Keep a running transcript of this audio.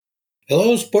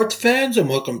Hello, sports fans, and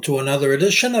welcome to another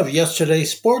edition of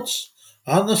Yesterday's Sports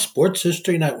on the Sports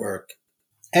History Network.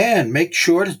 And make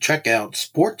sure to check out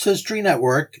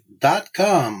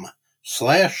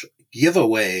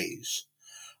sportshistorynetwork.com/giveaways.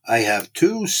 I have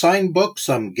two signed books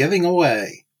I'm giving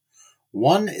away.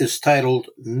 One is titled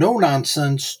No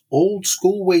Nonsense Old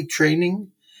School Weight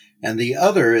Training, and the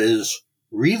other is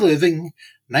Reliving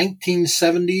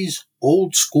 1970s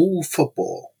Old School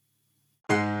Football.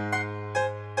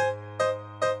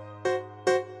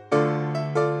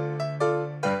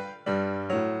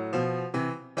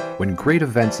 When great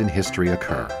events in history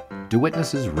occur, do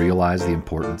witnesses realize the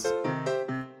importance?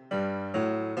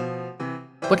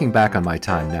 Looking back on my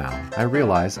time now, I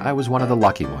realize I was one of the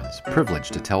lucky ones,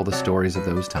 privileged to tell the stories of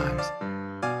those times.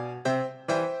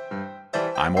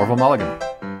 I'm Orville Mulligan,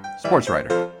 sports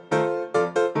writer.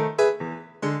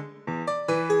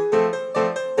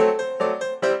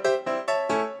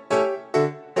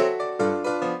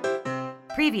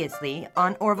 Previously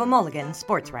on Orville Mulligan,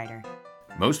 sports writer.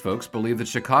 Most folks believe that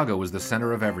Chicago was the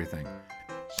center of everything.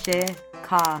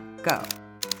 Chicago.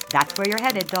 That's where you're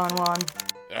headed, Don Juan.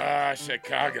 Ah,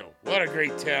 Chicago. What a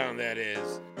great town that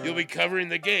is. You'll be covering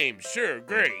the game, sure,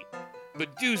 great.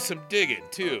 But do some digging,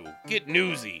 too. Get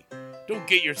newsy. Don't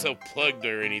get yourself plugged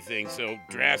or anything so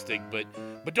drastic, but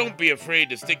don't be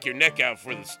afraid to stick your neck out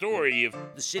for the story if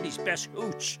the city's best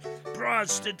hooch,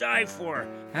 broads to die for.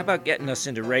 How about getting us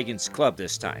into Reagan's club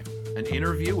this time? An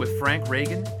interview with Frank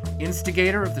Reagan,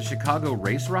 instigator of the Chicago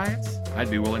race riots? I'd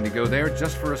be willing to go there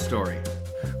just for a story.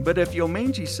 But if your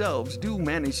mangy selves do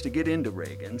manage to get into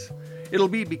Reagan's, it'll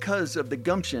be because of the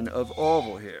gumption of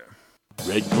Orville here.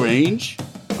 Red Grange?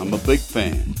 I'm a big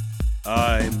fan.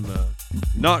 I'm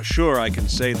not sure I can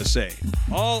say the same.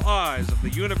 All eyes of the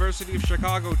University of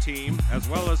Chicago team, as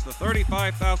well as the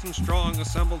 35,000 strong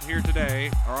assembled here today,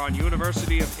 are on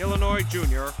University of Illinois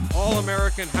Junior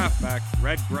All-American halfback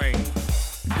Red Grange.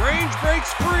 Grange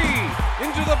breaks free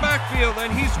into the backfield,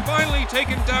 and he's finally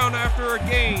taken down after a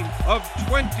gain of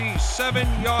 27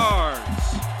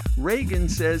 yards. Reagan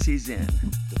says he's in.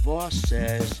 The boss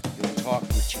says he'll talk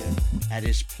with you at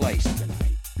his place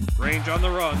tonight. Grange on the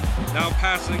run, now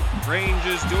passing. Grange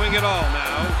is doing it all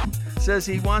now. Says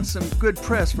he wants some good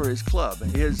press for his club,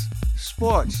 his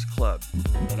sports club.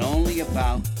 But only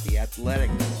about the athletic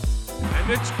club.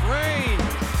 And it's Grange!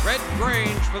 Red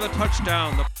Grange for the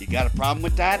touchdown. You got a problem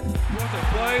with that? What a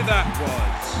play that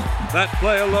was. That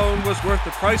play alone was worth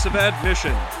the price of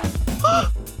admission.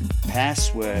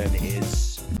 Password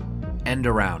is... End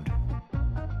around.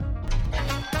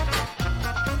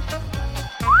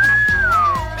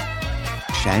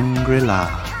 Shangri-La.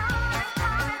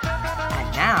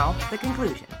 And now, the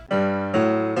conclusion.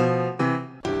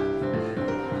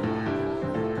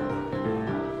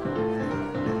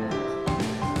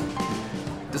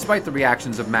 Despite the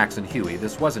reactions of Max and Huey,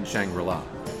 this wasn't Shangri-La.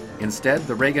 Instead,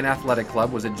 the Reagan Athletic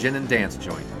Club was a gin and dance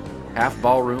joint, half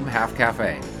ballroom, half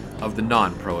cafe, of the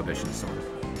non-prohibition sort.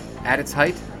 At its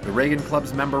height, the Reagan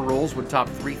Club's member rolls would top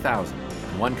 3,000,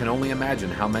 and one can only imagine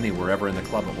how many were ever in the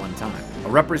club at one time. A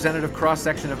representative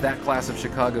cross-section of that class of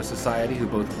Chicago society who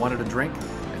both wanted a drink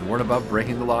and weren't above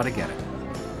breaking the law to get it.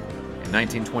 In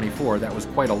 1924, that was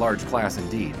quite a large class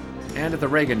indeed. And at the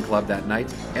Reagan Club that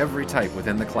night, every type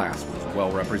within the class was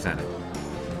well represented.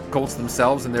 Colts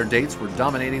themselves and their dates were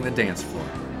dominating the dance floor,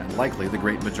 and likely the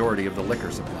great majority of the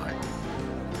liquor supply.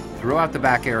 Throughout the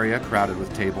back area, crowded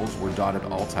with tables, were dotted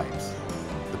all types.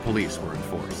 The police were in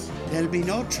force. There'll be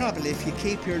no trouble if you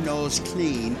keep your nose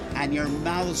clean and your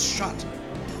mouth shut,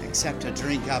 except to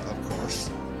drink up, of course.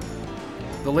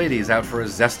 The ladies out for a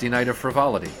zesty night of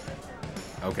frivolity.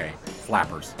 Okay,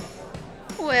 flappers.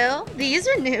 Well, these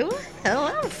are new.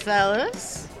 Hello,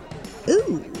 fellas.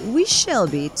 Ooh, we shall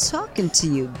be talking to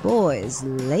you boys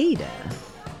later.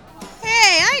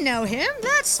 Hey, I know him.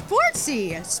 That's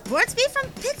Sportsy. Sportsby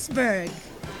from Pittsburgh.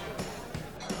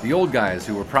 The old guys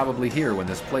who were probably here when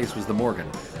this place was the Morgan.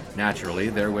 Naturally,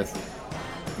 they're with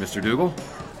Mr. Dougal?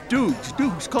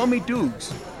 Dukes, call me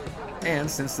Dukes. And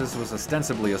since this was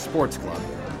ostensibly a sports club,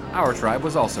 our tribe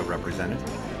was also represented.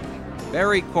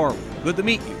 Barry Corwin, good to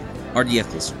meet you. Artie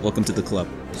Eccles, welcome to the club.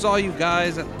 Saw you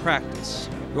guys at practice.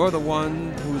 You're the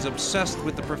one who's obsessed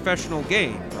with the professional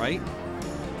game, right?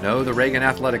 No, the Reagan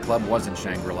Athletic Club wasn't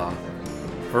Shangri-La.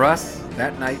 For us,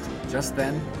 that night, just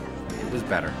then, it was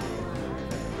better.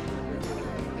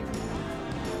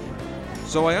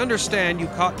 So I understand you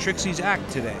caught Trixie's act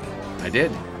today. I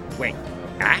did. Wait,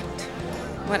 act?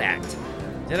 What act?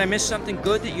 Did I miss something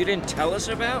good that you didn't tell us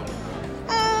about?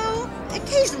 Oh,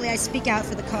 occasionally I speak out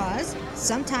for the cause.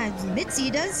 Sometimes Mitzi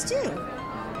does too.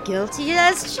 Guilty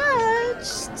as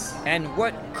charged. And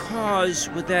what cause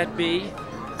would that be?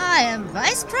 I am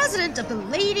Vice President of the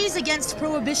Ladies Against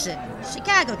Prohibition,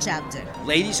 Chicago chapter.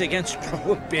 Ladies Against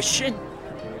Prohibition?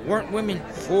 Weren't women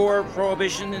for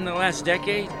prohibition in the last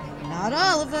decade? Not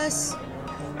all of us.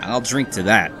 I'll drink to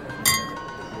that.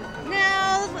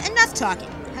 Now, enough talking.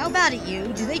 How about it, you?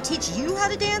 Do they teach you how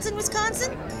to dance in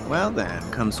Wisconsin? Well then,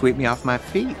 come sweep me off my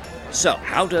feet. So,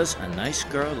 how does a nice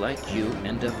girl like you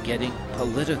end up getting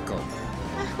political?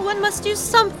 One must do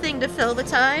something to fill the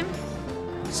time.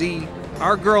 See,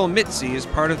 our girl Mitzi is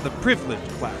part of the privileged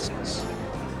classes.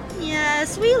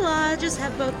 Yes, we lodgers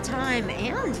have both time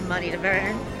and money to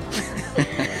burn.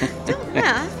 Don't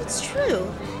laugh, it's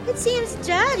true. It seems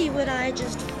Daddy would I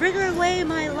just fritter away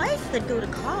my life than go to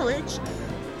college.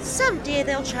 Someday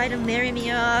they'll try to marry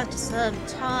me off to some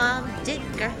Tom, Dick,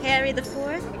 or Harry the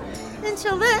Fourth.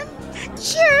 Until then,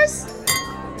 cheers!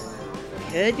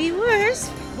 Could be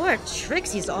worse. Poor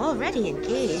Trixie's already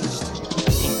engaged.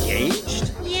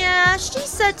 Engaged? Yeah, she's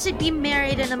said to be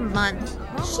married in a month.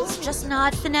 She's just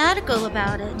not fanatical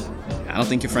about it. I don't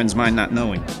think your friends mind not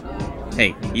knowing.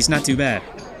 Hey, he's not too bad.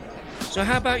 So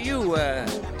how about you,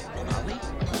 Molly?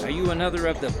 Are you another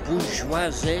of the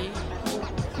bourgeoisie?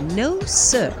 No,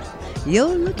 sir.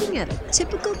 You're looking at a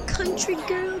typical country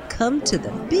girl come to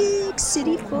the big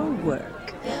city for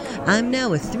work. I'm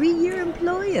now a 3-year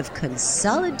employee of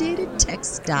Consolidated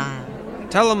Textile.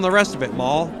 Tell him the rest of it,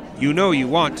 Moll. You know you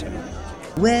want to.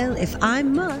 Well, if I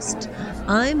must,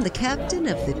 I'm the captain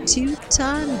of the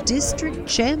 2-time district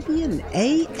champion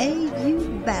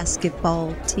AAU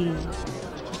basketball team.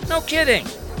 No kidding.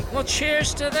 Well,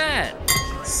 cheers to that.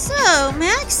 So,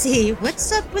 Maxie,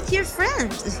 what's up with your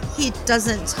friend? He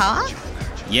doesn't talk?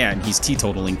 Yeah, and he's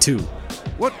teetotaling too.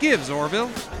 What gives, Orville?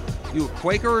 You a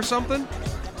Quaker or something?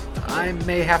 I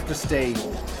may have to stay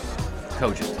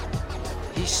cogent.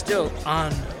 He's still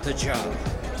on the job.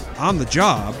 On the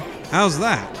job? How's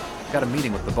that? Got a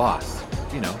meeting with the boss.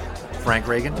 You know, Frank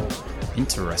Reagan.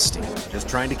 Interesting. Just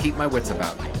trying to keep my wits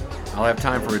about me. I'll have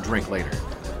time for a drink later.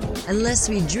 Unless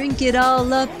we drink it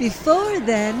all up before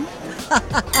then.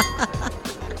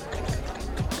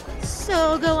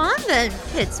 So go on then,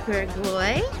 Pittsburgh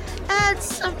boy. Add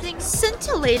something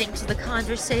scintillating to the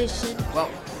conversation. Well,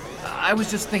 I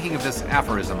was just thinking of this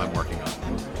aphorism I'm working on.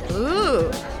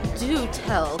 Ooh, do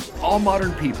tell. All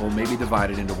modern people may be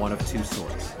divided into one of two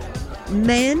sorts.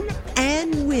 Men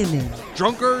and women.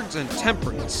 Drunkards and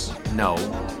temperates. No,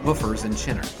 hoofers and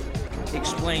chinners.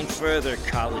 Explain further,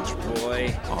 college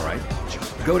boy. All right.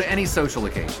 Go to any social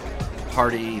occasion.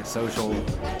 Party, social...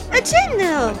 A gin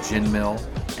mill! A gin mill.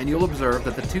 And you'll observe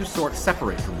that the two sorts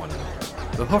separate from one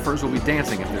another. The hoofers will be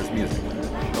dancing if there's music.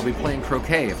 They'll be playing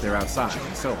croquet if they're outside,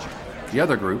 and so on. The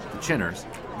other group, the chinners,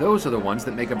 those are the ones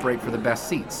that make a break for the best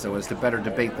seats so as to better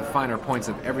debate the finer points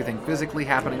of everything physically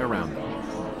happening around them.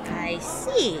 I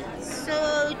see.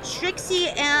 So Trixie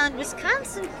and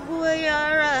Wisconsin boy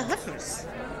are hoofers.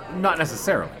 Not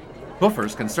necessarily.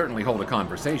 Hoofers can certainly hold a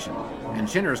conversation, and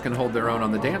chinners can hold their own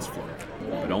on the dance floor.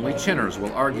 But only chinners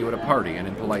will argue at a party and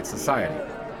in polite society.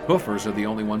 Hoofers are the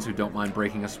only ones who don't mind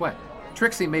breaking a sweat.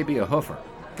 Trixie may be a hoofer,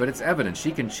 but it's evident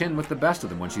she can chin with the best of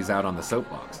them when she's out on the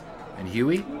soapbox. And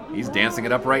Huey, he's dancing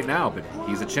it up right now, but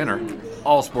he's a chinner.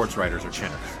 All sports writers are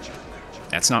chinners.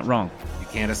 That's not wrong. You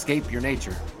can't escape your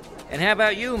nature. And how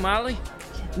about you, Molly?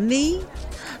 Me?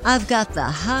 I've got the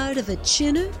heart of a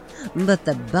chinner, but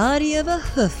the body of a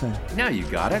hoofer. Now you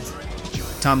got it.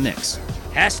 Tom Nix.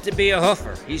 Has to be a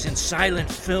hoofer. He's in silent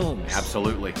films.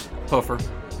 Absolutely. Hoofer.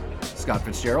 Scott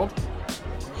Fitzgerald?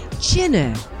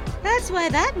 Chinner. That's why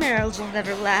that marriage will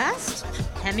never last.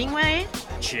 Hemingway?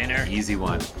 Chinner. Easy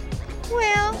one.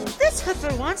 Well, this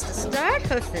hoofer wants to start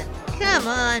hoofing. Come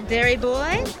on, Barry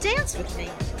boy, dance with me.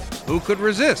 Who could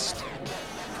resist?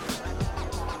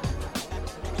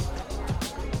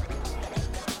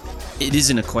 It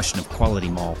isn't a question of quality,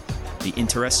 Moll. The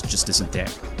interest just isn't there.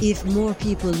 If more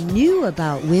people knew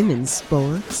about women's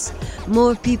sports,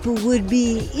 more people would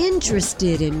be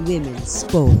interested in women's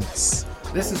sports.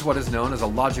 This is what is known as a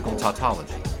logical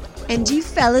tautology. And you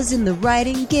fellas in the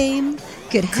writing game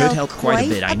could help quite a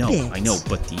bit. I know,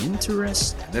 but the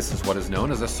interest... This is what is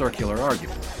known as a circular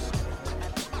argument.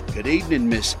 Good evening,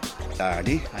 Miss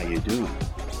Hardy. How you doing?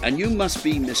 And you must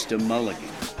be Mr. Mulligan.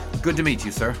 Good to meet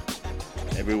you, sir.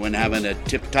 Everyone having a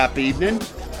tip-top evening?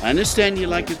 I understand you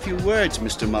like a few words,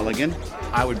 Mr. Mulligan.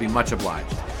 I would be much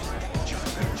obliged.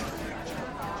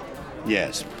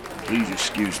 Yes, please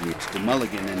excuse me. Mr.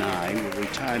 Mulligan and I will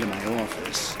retire to my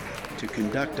office to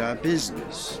conduct our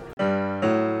business.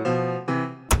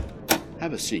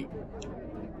 Have a seat.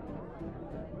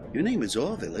 Your name is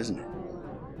Orville, isn't it?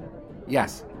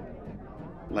 Yes.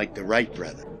 like the Wright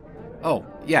brother. Oh,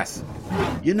 yes.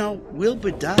 You know,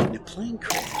 Wilbur died in a plane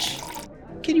crash.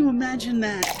 Can you imagine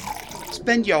that?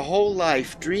 Spend your whole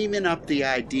life dreaming up the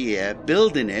idea,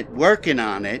 building it, working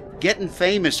on it, getting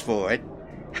famous for it,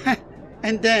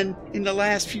 and then, in the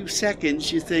last few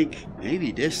seconds, you think,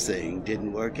 maybe this thing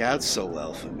didn't work out so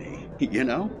well for me. You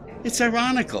know? It's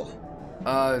ironical.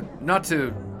 Not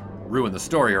to ruin the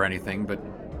story or anything, but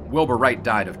Wilbur Wright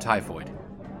died of typhoid.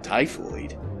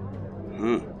 Typhoid?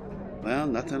 Huh. Well,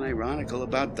 nothing ironical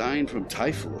about dying from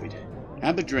typhoid.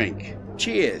 Have a drink.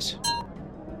 Cheers.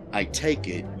 I take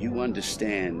it you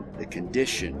understand the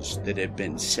conditions that have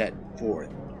been set forth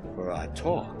for our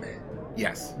talk.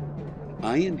 Yes.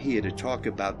 I am here to talk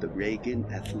about the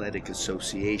Reagan Athletic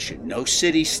Association. No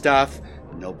city stuff,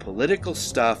 no political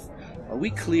stuff. Are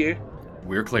we clear?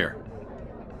 We're clear.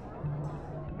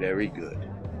 Very good.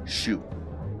 Shoot.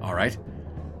 All right.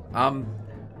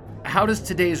 How does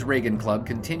today's Reagan Club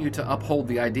continue to uphold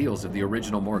the ideals of the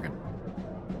original Morgan?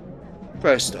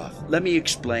 First off, let me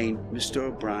explain. Mr.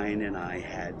 O'Brien and I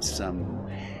had some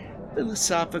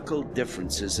philosophical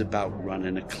differences about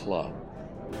running a club.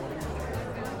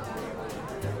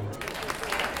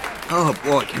 Oh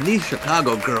boy, can these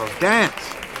Chicago girls dance?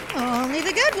 Only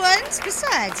the good ones.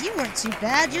 Besides, you weren't too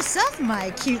bad yourself,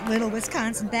 my cute little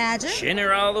Wisconsin badger.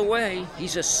 Chinner all the way.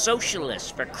 He's a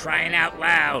socialist, for crying out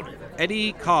loud.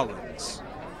 Eddie Collins.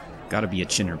 Gotta be a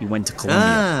Chinner. He went to Columbia.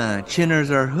 Ah, Chinners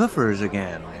are hoofers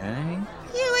again, eh?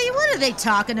 Huey, what are they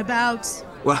talking about?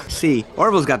 Well, see,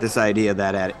 Orville's got this idea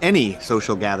that at any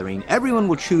social gathering, everyone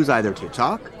will choose either to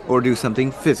talk or do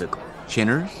something physical.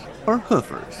 Chinners or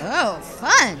hoofers. Oh,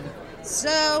 fun.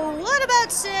 So, what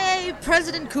about, say,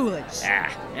 President Coolidge?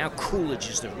 Now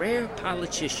Coolidge is the rare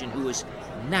politician who is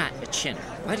not a Chinner.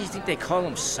 Why do you think they call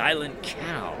him Silent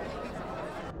Cow?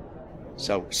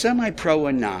 So, semi-pro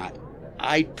or not,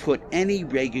 I'd put any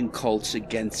Reagan Colts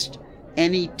against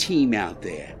any team out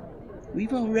there.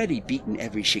 We've already beaten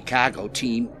every Chicago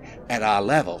team at our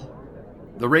level.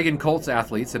 The Reagan Colts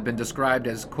athletes have been described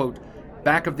as, quote,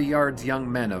 back-of-the-yards young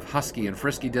men of husky and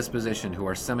frisky disposition who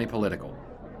are semi-political.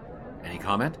 Any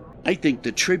comment? I think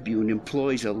the Tribune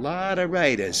employs a lot of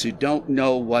writers who don't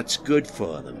know what's good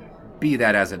for them. Be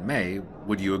that as it may,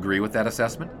 would you agree with that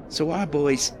assessment? So our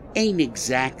boys ain't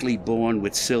exactly born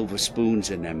with silver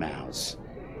spoons in their mouths.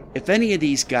 If any of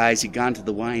these guys had gone to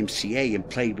the YMCA and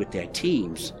played with their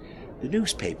teams, the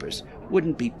newspapers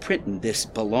wouldn't be printing this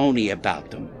baloney about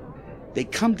them. They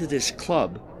come to this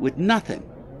club with nothing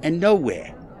and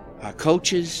nowhere. Our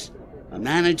coaches, our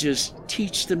managers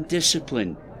teach them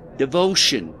discipline,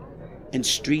 devotion, and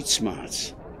street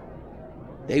smarts.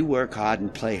 They work hard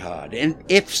and play hard, and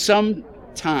if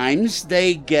sometimes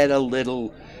they get a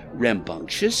little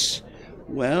rambunctious,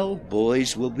 well,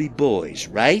 boys will be boys,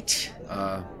 right?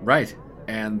 Right.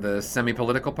 And the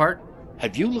semi-political part?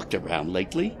 Have you looked around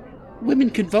lately? Women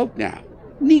can vote now.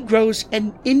 Negroes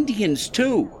and Indians,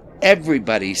 too.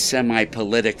 Everybody's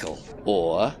semi-political,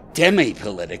 or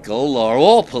demi-political, or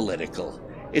all political.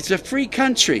 It's a free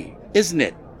country, isn't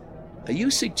it? Are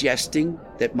you suggesting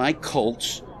that my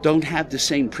Colts don't have the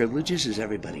same privileges as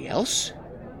everybody else?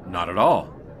 Not at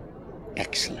all.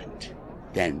 Excellent.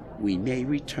 Then we may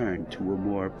return to a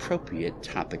more appropriate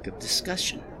topic of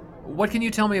discussion. What can you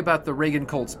tell me about the Reagan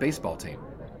Colts baseball team?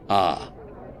 Now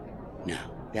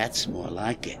that's more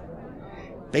like it.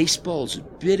 Baseball's a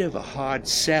bit of a hard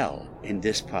sell in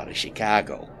this part of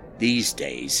Chicago these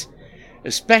days,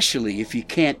 especially if you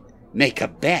can't make a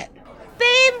bet.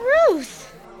 Babe Ruth!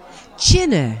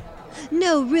 Chinner.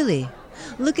 No, really.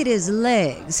 Look at his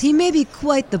legs. He may be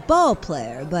quite the ball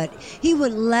player, but he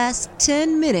wouldn't last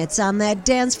 10 minutes on that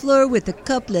dance floor with a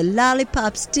couple of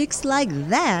lollipop sticks like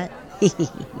that.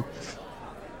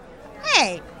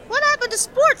 Hey, what happened to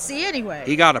Sportsy anyway?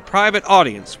 He got a private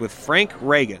audience with Frank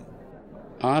Reagan.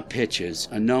 Our pitchers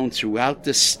are known throughout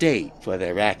the state for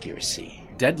their accuracy.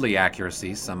 Deadly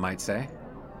accuracy, some might say.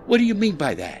 What do you mean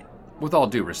by that? With all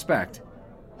due respect.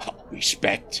 Oh,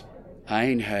 respect? I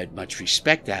ain't heard much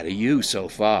respect out of you so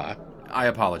far. I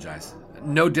apologize.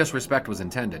 No disrespect was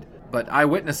intended, but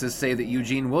eyewitnesses say that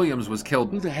Eugene Williams was killed.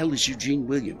 Who the hell is Eugene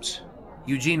Williams?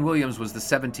 Eugene Williams was the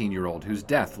 17-year-old whose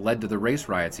death led to the race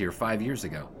riots here 5 years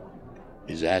ago.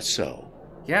 Is that so?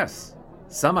 Yes.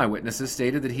 Some eyewitnesses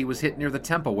stated that he was hit near the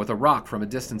temple with a rock from a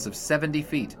distance of 70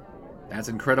 feet. That's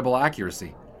incredible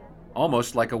accuracy.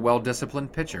 Almost like a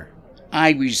well-disciplined pitcher.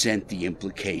 I resent the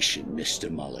implication, Mr.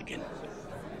 Mulligan.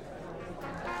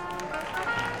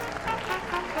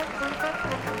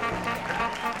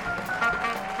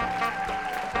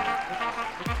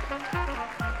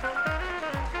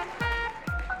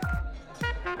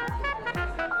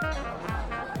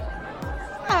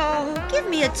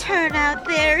 be a turnout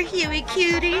there, Huey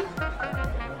cutie.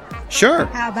 Sure.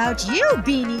 How about you,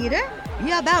 Bean Eater?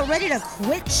 You about ready to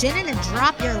quit chinning and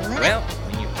drop your linen? Well,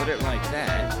 when you put it like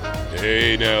that.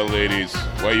 Hey now, ladies.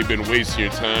 Why you been wasting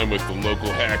your time with the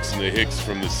local hacks and the hicks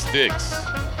from the sticks?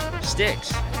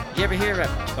 Sticks. You ever hear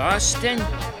of Boston?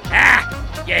 Ah!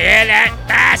 You hear that?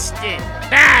 Boston!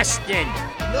 Boston!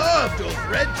 Love those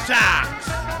Red Sox!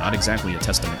 Not exactly a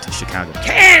testament to Chicago.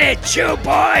 Can it, chew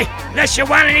boy? Unless you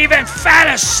want an even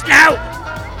fatter snout!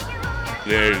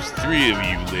 There's 3 of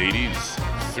you ladies.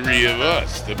 3 of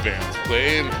us. The band's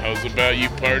playing. How's about you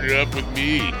partner up with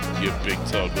me, you big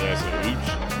tall glass of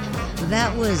hooch?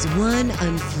 That was one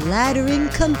unflattering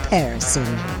comparison.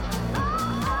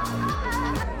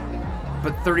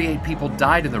 But 38 people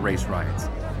died in the race riots.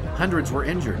 Hundreds were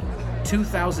injured.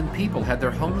 2,000 people had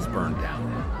their homes burned down.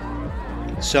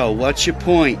 So, what's your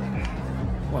point?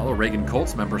 Well, a Reagan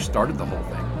Colts member started the whole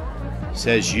thing.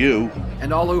 Says you.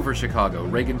 And all over Chicago,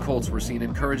 Reagan Colts were seen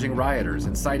encouraging rioters,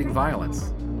 inciting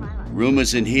violence.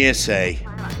 Rumors and hearsay.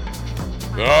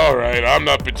 All right, I'm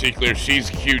not particular. She's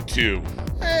cute too.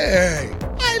 Hey,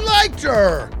 I liked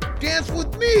her. Dance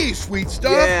with me, sweet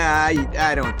stuff. Yeah,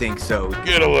 I don't think so.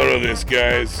 Get a load of this,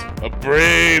 guys. A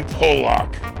brave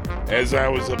Pollock. As I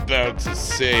was about to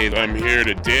say, I'm here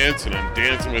to dance, and I'm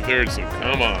dancing with her, so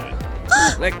come on.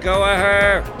 Let go of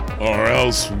her. Or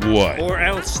else what? Or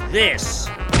else this.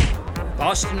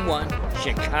 Boston 1,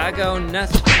 Chicago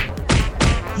nothing.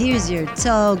 Here's your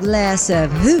tall glass of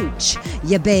hooch,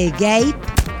 you big ape.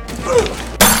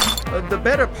 The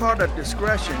better part of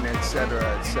discretion, etc.,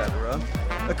 etc.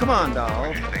 Come on,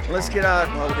 doll. Let's get out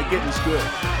while the getting's good.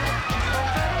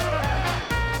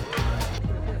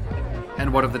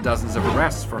 And what of the dozens of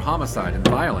arrests for homicide and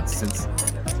violence since...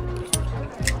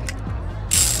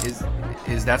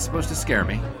 Is that supposed to scare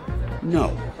me?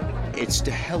 No. It's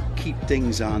to help keep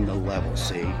things on the level,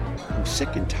 see? I'm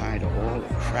sick and tired of all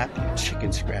the crap you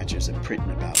chicken scratchers are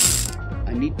printing about me.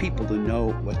 I need people to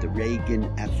know what the Reagan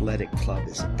Athletic Club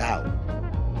is about.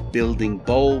 Building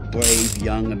bold, brave,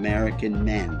 young American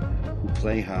men who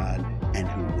play hard and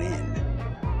who win.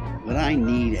 What I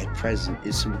need at present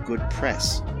is some good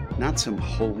press, not some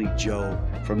holy Joe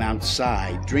from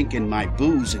outside drinking my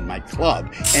booze in my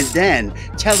club and then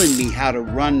telling me how to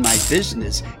run my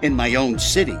business in my own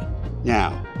city.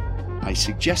 Now, I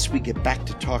suggest we get back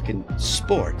to talking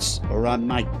sports, or I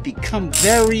might become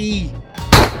very...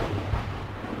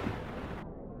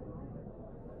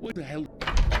 What the hell?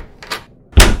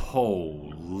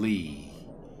 Holy.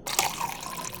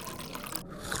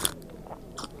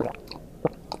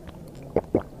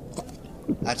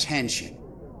 Attention.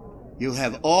 You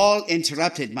have all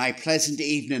interrupted my pleasant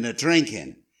evening of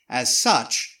drinking. As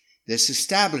such, this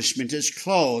establishment is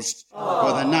closed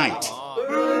for the night.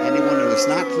 Anyone who has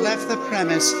not left the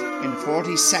premise in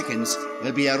 40 seconds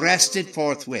will be arrested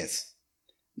forthwith.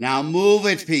 Now move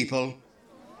it, people.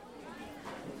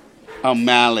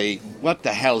 O'Malley, what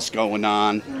the hell's going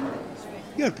on?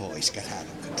 Your boys got out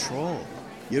of control.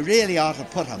 You really ought to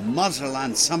put a muzzle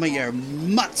on some of your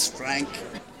mutts, Frank.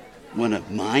 One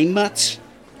of my mutts?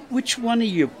 Which one of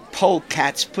you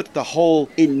polecats put the hole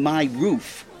in my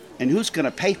roof? And who's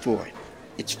gonna pay for it?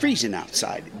 It's freezing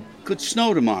outside. It could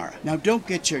snow tomorrow. Now don't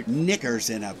get your knickers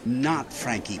in a knot,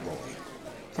 Frankie boy.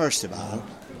 First of all,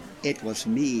 it was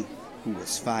me who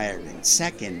was fired. And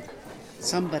second,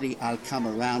 somebody I'll come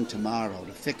around tomorrow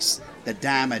to fix the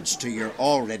damage to your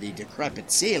already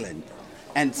decrepit ceiling.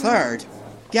 And third,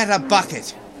 get a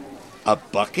bucket. A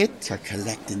bucket? For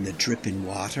collecting the dripping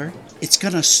water. It's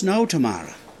gonna snow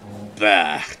tomorrow.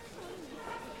 Bah.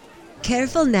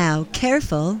 Careful now,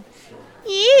 careful.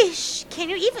 Yeesh, can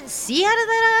you even see out of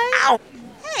that eye? Ow!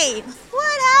 Hey,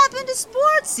 what happened to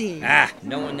Sportsy? Ah,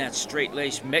 knowing that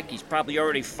straight-laced Mick, he's probably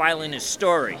already filing his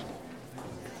story.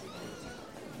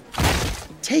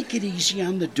 Take it easy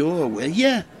on the door, will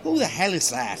ya? Who the hell is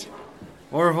that?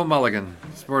 Orville Mulligan,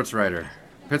 sports writer,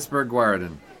 Pittsburgh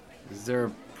Guaradin. Is there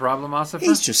a problem, Ossifer?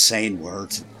 He's just saying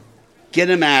words. Get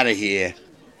him out of here.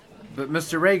 But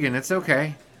Mr. Reagan, it's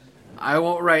okay. I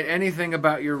won't write anything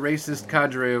about your racist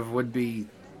cadre of would-be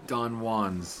Don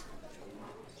Juans.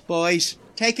 Boys,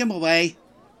 take him away.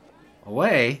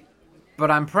 Away? But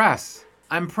I'm press.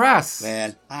 I'm press.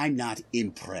 Well, I'm not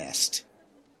impressed.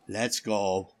 Let's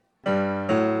go.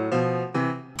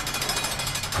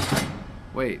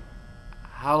 Wait,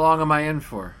 how long am I in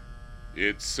for?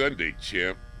 It's Sunday,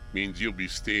 champ. Means you'll be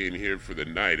staying here for the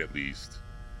night at least.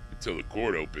 Until the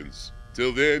court opens.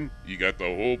 Till then, you got the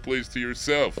whole place to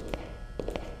yourself.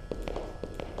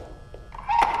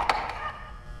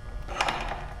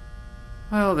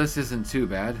 Well, this isn't too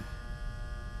bad.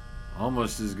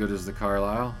 Almost as good as the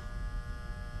Carlisle.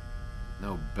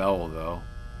 No bell, though.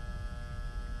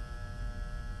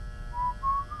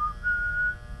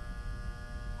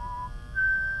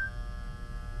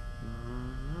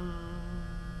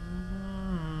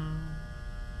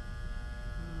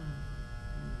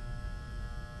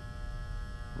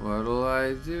 What'll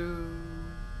I do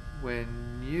when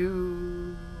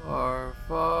you are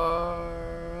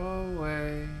far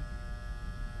away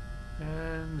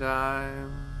and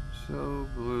I'm so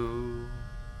blue?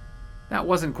 That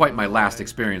wasn't quite my last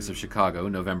experience of Chicago,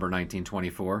 November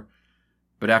 1924.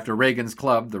 But after Reagan's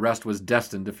Club, the rest was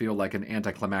destined to feel like an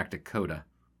anticlimactic coda.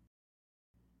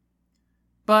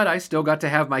 But I still got to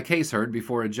have my case heard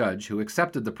before a judge who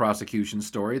accepted the prosecution's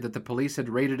story that the police had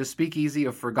raided a speakeasy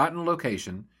of forgotten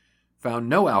location, found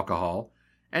no alcohol,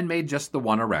 and made just the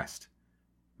one arrest.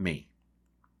 Me.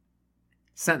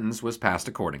 Sentence was passed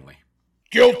accordingly.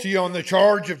 Guilty on the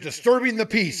charge of disturbing the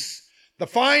peace. The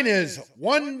fine is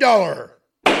 $1.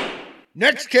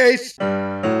 Next case.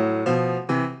 I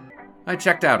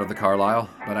checked out of the Carlisle,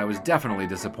 but I was definitely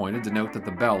disappointed to note that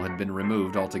the bell had been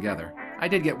removed altogether. I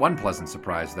did get one pleasant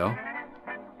surprise, though.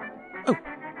 Oh,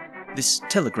 this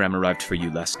telegram arrived for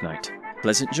you last night.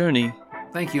 Pleasant journey.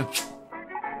 Thank you.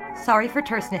 Sorry for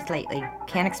terseness lately.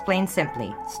 Can't explain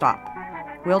simply. Stop.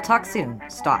 We'll talk soon.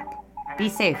 Stop. Be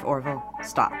safe, Orville.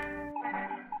 Stop.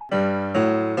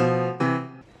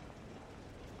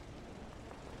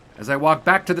 As I walked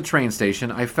back to the train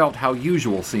station, I felt how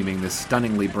usual-seeming this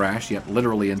stunningly brash yet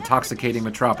literally intoxicating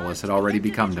metropolis had already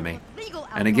become to me.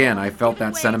 And again, I felt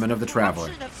that sentiment of the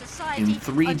traveler. In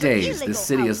 3 days, this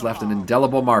city has left an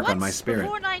indelible mark on my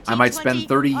spirit. I might spend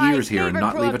 30 years here and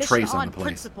not leave a trace on the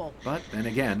place. But then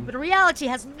again... But reality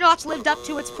has not lived up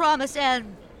to its promise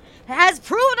and has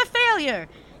proven a failure.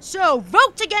 So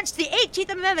vote against the 18th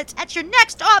Amendment at your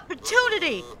next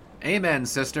opportunity. Amen,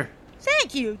 sister.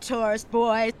 Thank you, tourist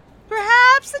boy.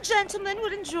 Perhaps the gentleman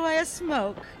would enjoy a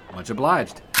smoke. Much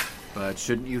obliged. But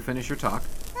shouldn't you finish your talk?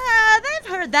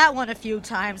 They've heard that one a few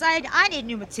times. I need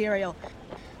new material.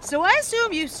 So I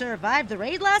assume you survived the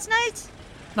raid last night?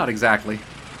 Not exactly.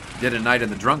 Did a night in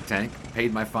the drunk tank,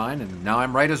 paid my fine, and now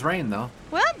I'm right as rain, though.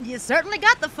 Well, you certainly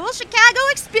got the full Chicago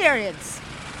experience.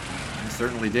 I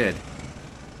certainly did.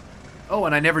 Oh,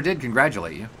 and I never did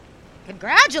congratulate you.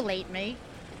 Congratulate me?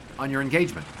 On your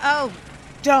engagement. Oh,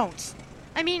 don't.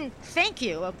 I mean, thank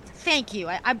you. Thank you.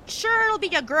 I'm sure it'll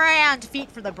be a grand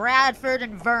feat for the Bradford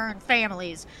and Verne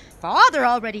families. Father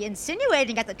already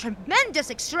insinuating at the tremendous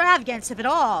extravagance of it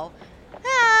all.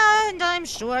 And I'm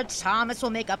sure Thomas will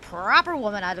make a proper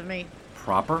woman out of me.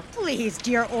 Proper? Please,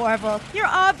 dear Orville, you're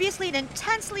obviously an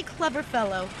intensely clever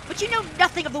fellow, but you know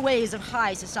nothing of the ways of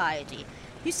high society.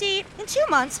 You see, in 2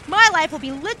 months, my life will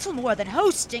be little more than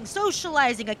hosting,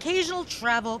 socializing, occasional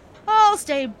travel. I'll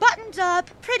stay buttoned up,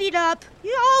 prettied up,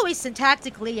 always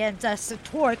syntactically and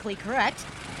satorically correct,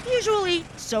 usually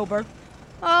sober.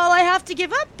 All I have to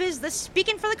give up is the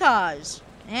speaking for the cause,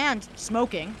 and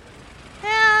smoking,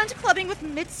 and clubbing with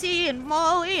Mitzi and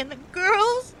Molly and the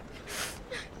girls.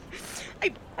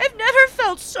 I've never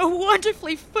felt so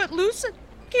wonderfully footloose and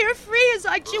carefree as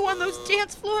I do on those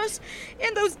dance floors,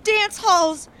 in those dance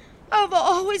halls. I've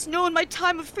always known my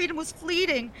time of freedom was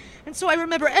fleeting, and so I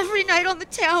remember every night on the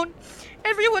town,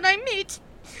 everyone I meet.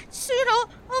 Soon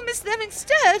I'll miss them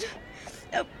instead.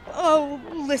 Oh,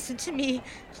 listen to me,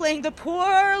 playing the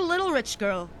poor little rich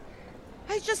girl.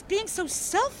 I'm just being so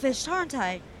selfish, aren't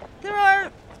I? There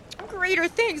are greater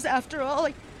things, after all.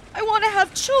 I want to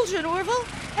have children, Orville.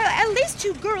 At least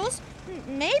 2 girls,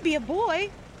 maybe a boy,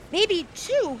 maybe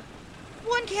 2.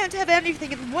 One can't have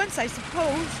everything at once, I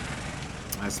suppose.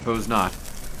 I suppose not.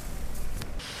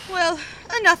 Well,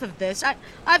 enough of this.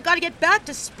 I've got to get back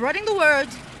to spreading the word.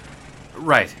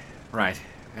 Right.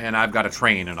 And I've got a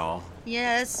train and all.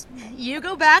 Yes, you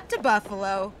go back to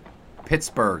Buffalo.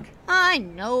 Pittsburgh. I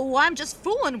know, I'm just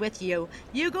fooling with you.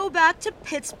 You go back to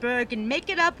Pittsburgh and make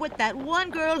it up with that one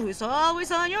girl who's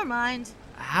always on your mind.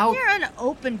 How? You're an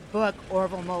open book,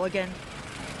 Orville Mulligan.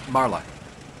 Marla.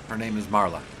 Her name is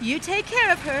Marla. You take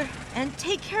care of her, and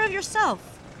take care of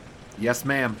yourself. Yes,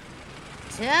 ma'am.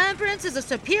 Temperance is a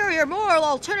superior moral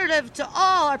alternative to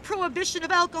all our prohibition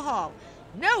of alcohol.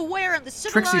 Nowhere in the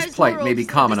civilized Trixie's plight world may be is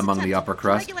common this among the attempt upper to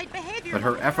crust, regulate behavior but her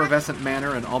among effervescent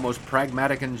manner and almost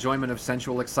pragmatic enjoyment of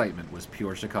sensual excitement was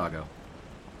pure Chicago.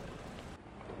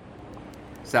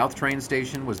 South Train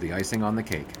Station was the icing on the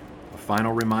cake, a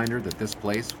final reminder that this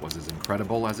place was as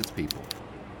incredible as its people.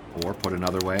 Or, put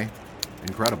another way,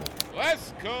 incredible.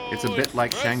 Let's go. It's a bit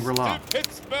like Shangri-La.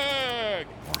 Pittsburgh.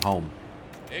 Or home.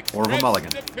 Express Orville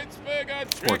Mulligan. to Pittsburgh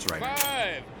on Sports track writer.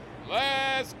 5.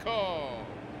 Last call.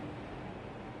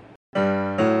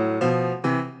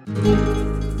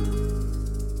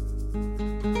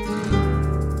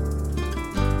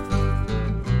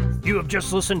 have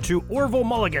just listened to Orville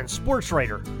Mulligan, Sports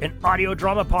Writer, an audio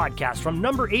drama podcast from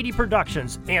Number 80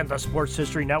 Productions and the Sports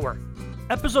History Network.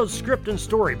 Episode script and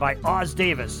story by Oz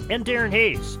Davis and Darren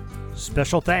Hayes.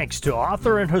 Special thanks to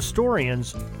author and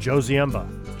historians Joe Ziemba,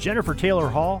 Jennifer Taylor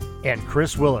Hall, and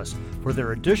Chris Willis for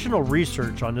their additional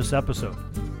research on this episode.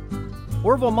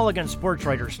 Orville Mulligan Sports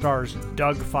Writer stars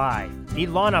Doug Fye,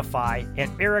 Ilana Fye,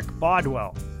 and Eric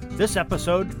Bodwell. This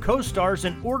episode co-stars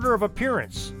in order of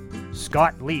appearance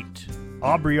Scott Leet,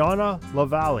 Aubriana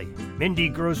Lavalle, Mindy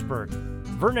Grossberg,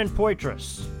 Vernon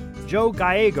Poitras, Joe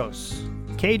Gallegos,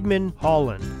 Cademan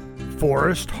Holland,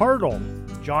 Forrest Hartle,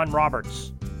 John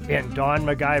Roberts, and Don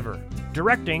MacGyver.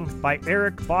 Directing by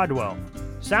Eric Bodwell.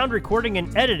 Sound recording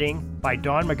and editing by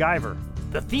Don MacGyver.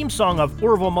 The theme song of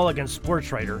Orville Mulligan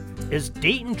Sports Writer is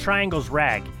Dayton Triangle's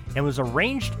Rag and was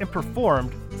arranged and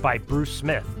performed by Bruce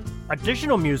Smith.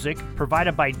 Additional music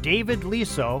provided by David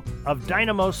Liso of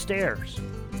Dynamo Stairs.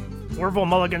 Orville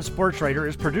Mulligan Sports Writer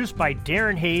is produced by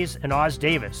Darren Hayes and Oz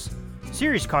Davis.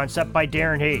 Series concept by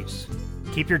Darren Hayes.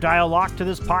 Keep your dial locked to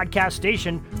this podcast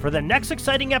station for the next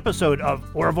exciting episode of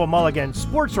Orville Mulligan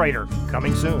Sports Writer,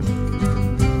 coming soon.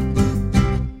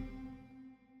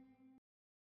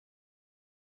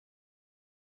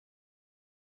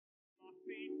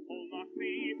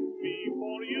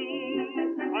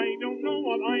 I don't know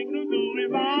what I could do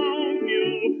without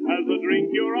you. As a drink,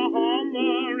 you're a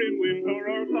hummer in winter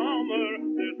or summer.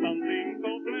 There's something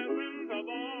so pleasant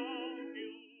about you.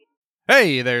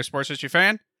 Hey there, sports history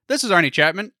fan. This is Arnie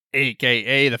Chapman,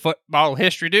 aka the Football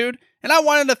History Dude, and I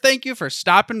wanted to thank you for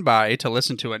stopping by to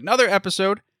listen to another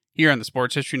episode here on the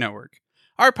Sports History Network.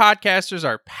 Our podcasters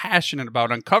are passionate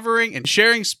about uncovering and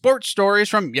sharing sports stories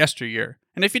from yesteryear.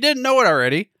 And if you didn't know it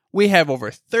already, we have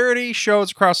over 30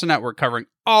 shows across the network covering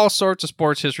all sorts of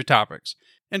sports history topics.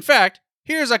 In fact,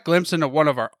 here's a glimpse into one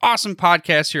of our awesome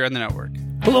podcasts here on the network.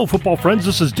 Hello, football friends.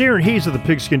 This is Darren Hayes of the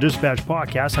Pigskin Dispatch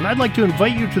podcast, and I'd like to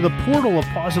invite you to the portal of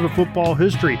positive football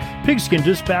history, Pigskin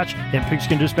Dispatch and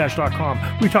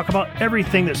pigskindispatch.com. We talk about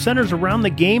everything that centers around the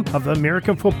game of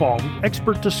American football,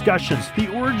 expert discussions,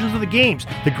 the origins of the games,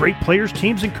 the great players,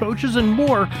 teams, and coaches, and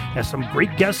more, and some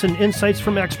great guests and insights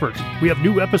from experts. We have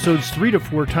new episodes 3 to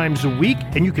 4 times a week,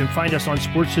 and you can find us on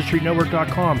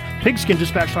sportshistorynetwork.com,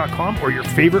 pigskindispatch.com, or your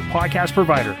favorite podcast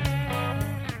provider.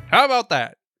 How about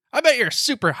that? I bet you're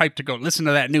super hyped to go listen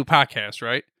to that new podcast,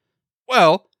 right?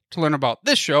 Well, to learn about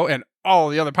this show and all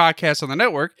the other podcasts on the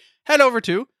network, head over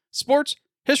to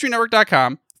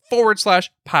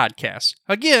sportshistorynetwork.com/podcasts.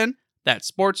 Again, that's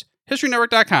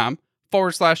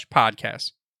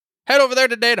sportshistorynetwork.com/podcasts. Head over there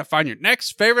today to find your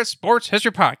next favorite sports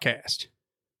history podcast.